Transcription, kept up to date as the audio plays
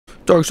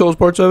Dark Souls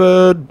Part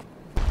 7!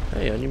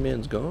 Hey, Onion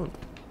Man's gone.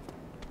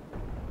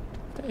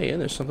 Hey, and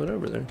there's something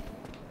over there.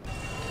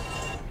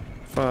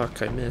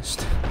 Fuck, I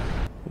missed.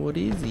 What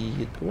is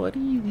it? What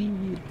is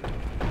it?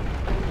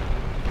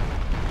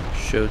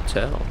 Show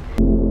tell.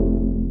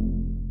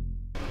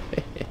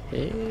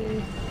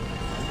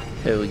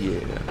 Hell yeah.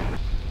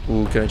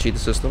 Ooh, can I cheat the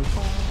system?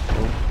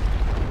 Oh.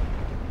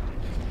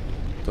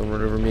 Don't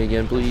run over me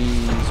again,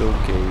 please.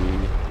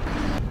 Okay.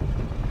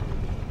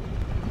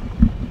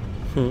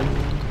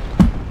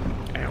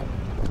 Ow.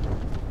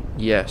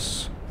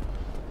 Yes.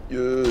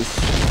 Yes.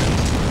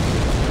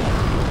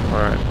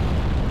 Alright.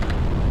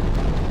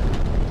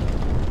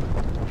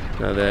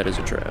 Now that is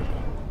a trap.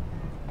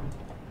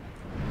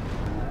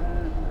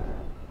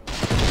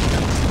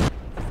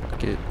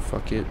 Fuck it.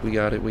 Fuck it. We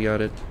got it. We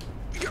got it.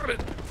 We got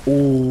it.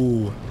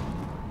 Ooh.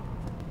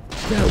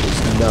 That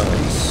was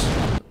nice.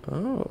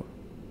 Oh.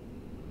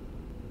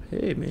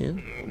 Hey,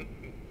 man.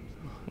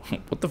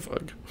 What the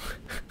fuck?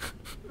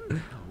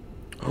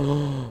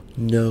 Oh,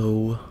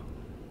 no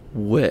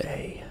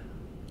way.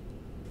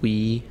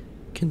 We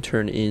can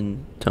turn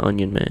into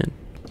Onion Man.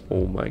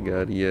 Oh my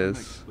god,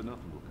 yes.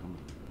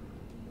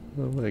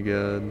 Oh my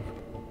god.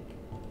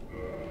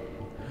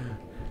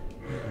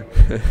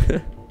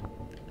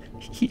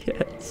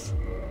 Yes.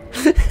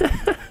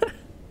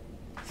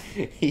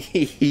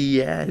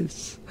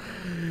 Yes.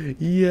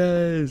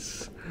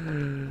 Yes.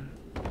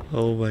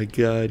 Oh my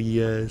god,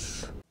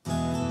 yes.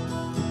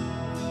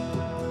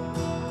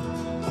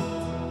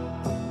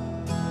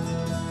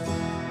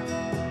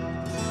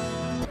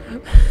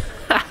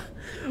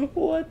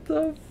 What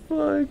the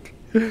fuck?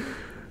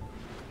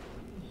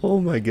 Oh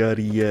my god,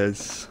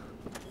 yes.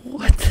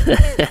 What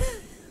the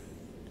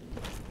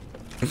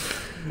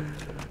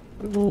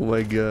Oh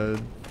my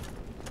god.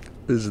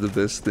 This is the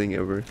best thing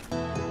ever.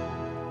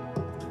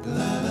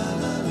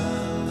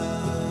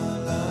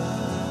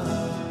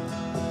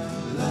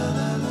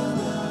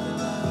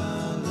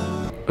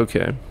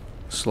 Okay,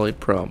 slight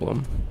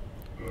problem.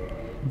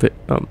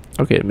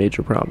 Okay,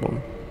 major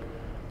problem.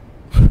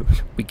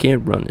 We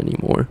can't run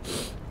anymore.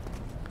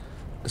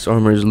 This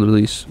armor is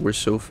literally, we're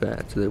so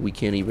fat that we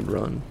can't even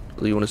run.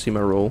 You want to see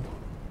my roll?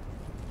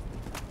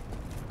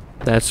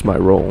 That's my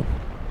roll.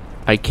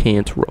 I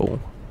can't roll.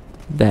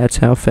 That's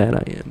how fat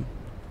I am.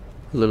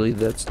 Literally,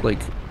 that's like,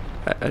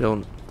 I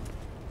don't,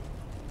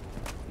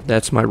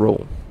 that's my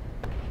roll.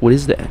 What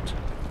is that?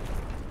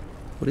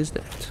 What is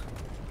that?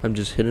 I'm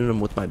just hitting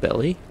him with my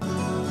belly?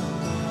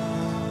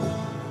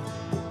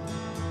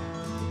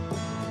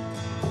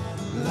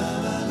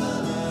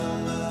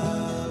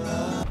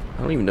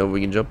 I don't even know if we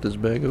can jump this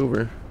bag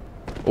over.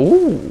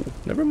 Oh,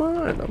 never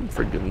mind.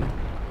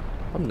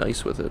 I'm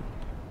nice with it.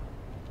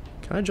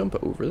 Can I jump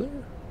over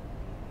there?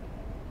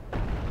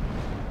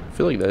 I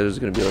feel like that is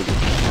gonna be like,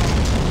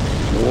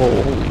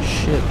 whoa, holy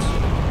shit.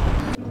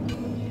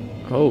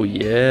 Oh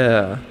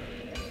yeah.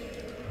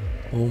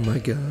 Oh my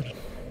god.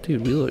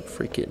 Dude, we look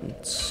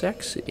freaking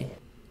sexy.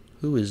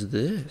 Who is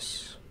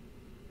this?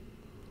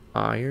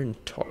 Iron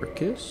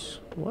Tarkus?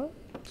 What?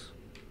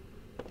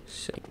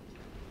 Sick.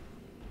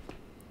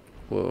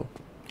 Whoa.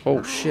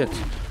 Oh shit.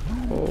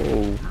 Oh.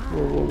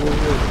 Whoa, whoa, whoa,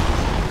 whoa.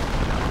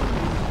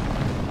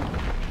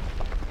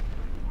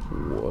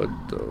 What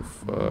the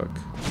fuck?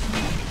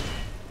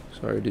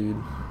 Sorry,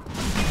 dude.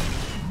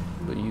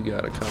 But you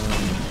gotta calm the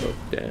fuck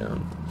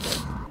down.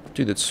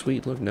 Dude, that's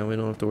sweet. Look, now we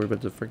don't have to worry about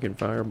the freaking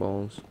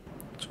fireballs.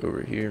 It's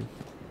over here.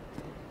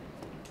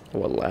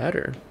 Oh, a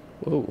ladder.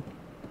 Whoa.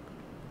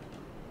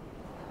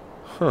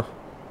 Huh.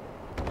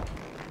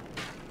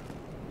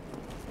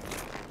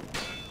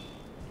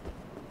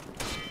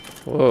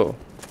 Whoa.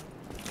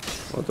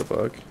 What the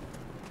fuck?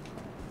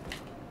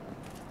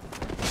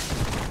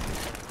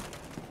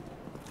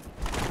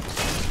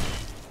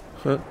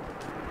 Huh.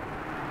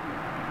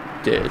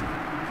 Dead.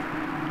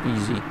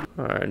 Easy.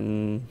 Alright,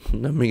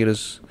 not making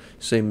us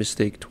same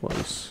mistake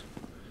twice.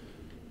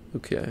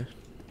 Okay.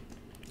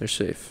 They're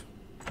safe.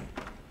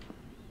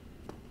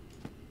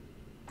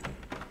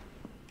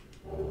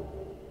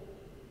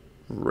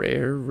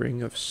 Rare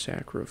Ring of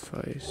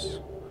Sacrifice.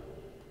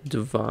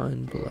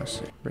 Divine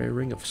Blessing. Rare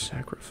Ring of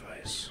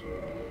Sacrifice.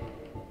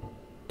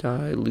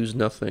 Die, lose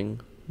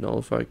nothing.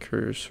 Nullify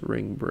curse,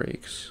 ring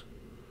breaks.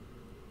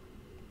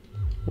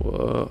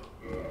 Whoa.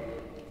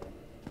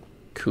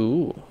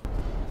 Cool.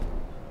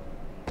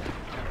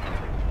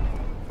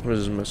 What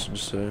does this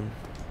message say?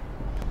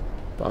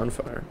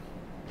 Bonfire.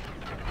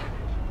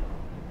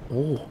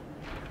 Oh.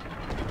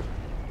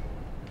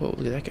 Whoa,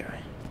 look at that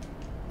guy.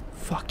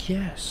 Fuck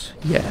yes.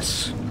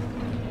 Yes.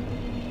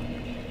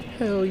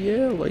 Hell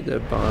yeah, I like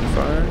that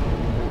bonfire.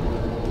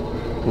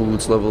 Ooh,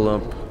 let's level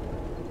up.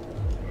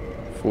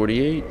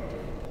 48.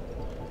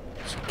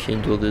 Let's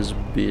kindle this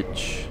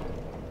bitch.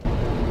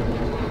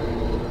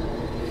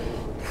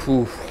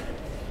 Whew.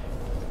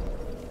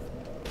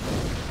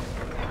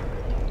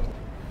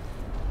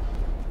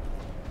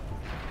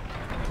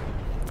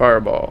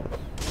 Fireball.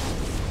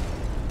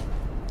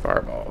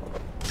 Fireball.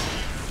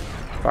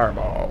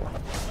 Fireball.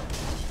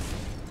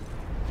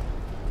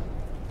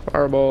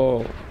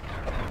 Fireball.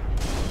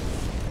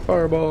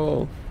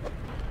 Fireball.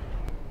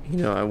 You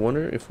know, I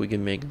wonder if we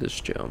can make this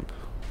jump.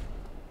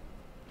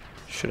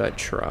 Should I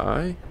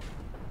try?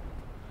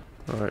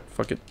 Alright,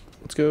 fuck it.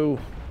 Let's go.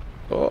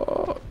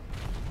 Oh.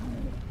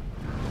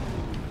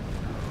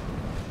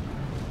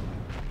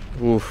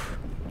 Oof.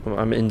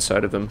 I'm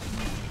inside of him.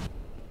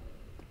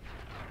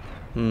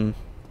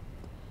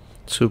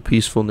 So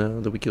peaceful now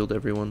that we killed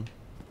everyone.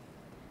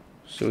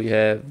 So we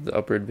have the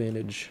upper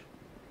advantage.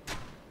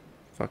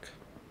 Fuck.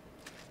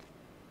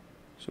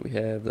 So we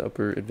have the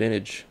upper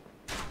advantage.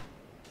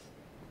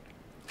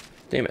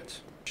 Damn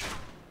it.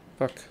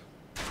 Fuck.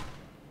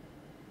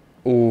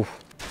 Oh.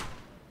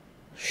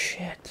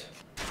 Shit.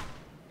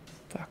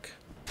 Fuck.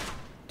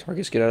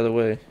 Targets, get out of the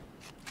way.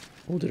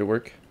 Oh, did it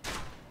work?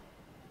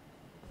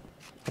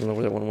 I don't know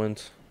where that one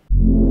went.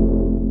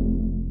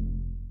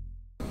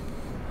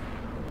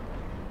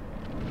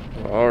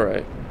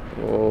 Alright.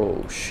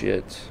 Oh,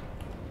 shit.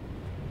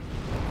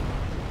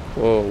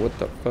 Whoa, what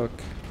the fuck?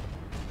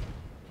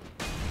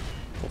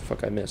 Oh,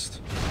 fuck, I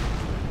missed.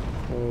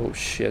 Oh,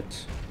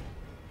 shit.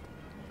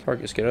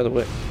 Targus, get out of the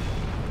way.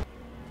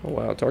 Oh,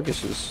 wow,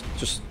 Targus is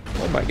just...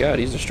 Oh, my God,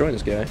 he's destroying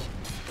this guy.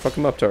 Fuck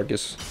him up,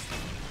 Targus.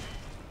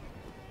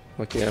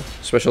 Fuck yeah.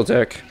 Special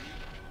attack.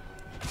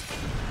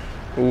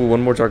 Ooh,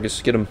 one more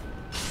Targus. Get him.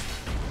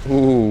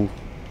 Ooh.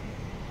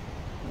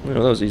 Oh, that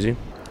was easy.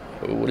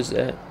 Oh, what is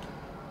that?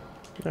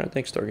 Alright,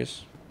 thanks,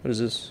 Targus. What is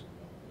this?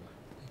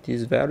 It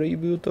is very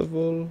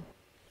beautiful.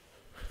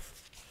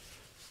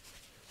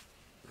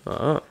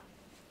 Ah.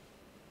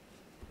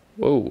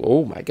 Whoa,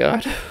 oh my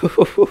God.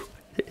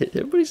 Did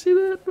everybody see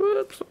that?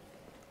 What?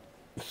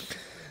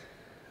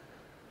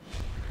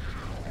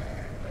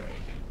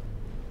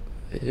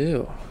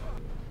 Ew.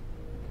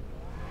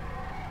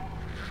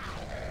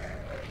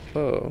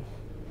 Oh.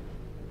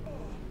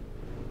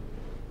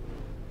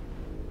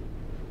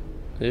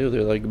 Ew,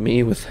 they're like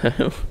me with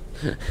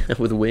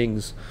with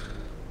wings.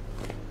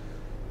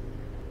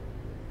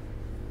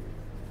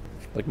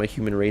 Like my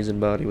human raisin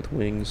body with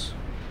wings.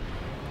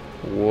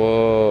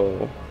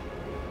 Whoa.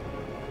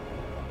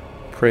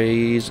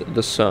 Praise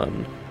the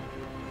sun.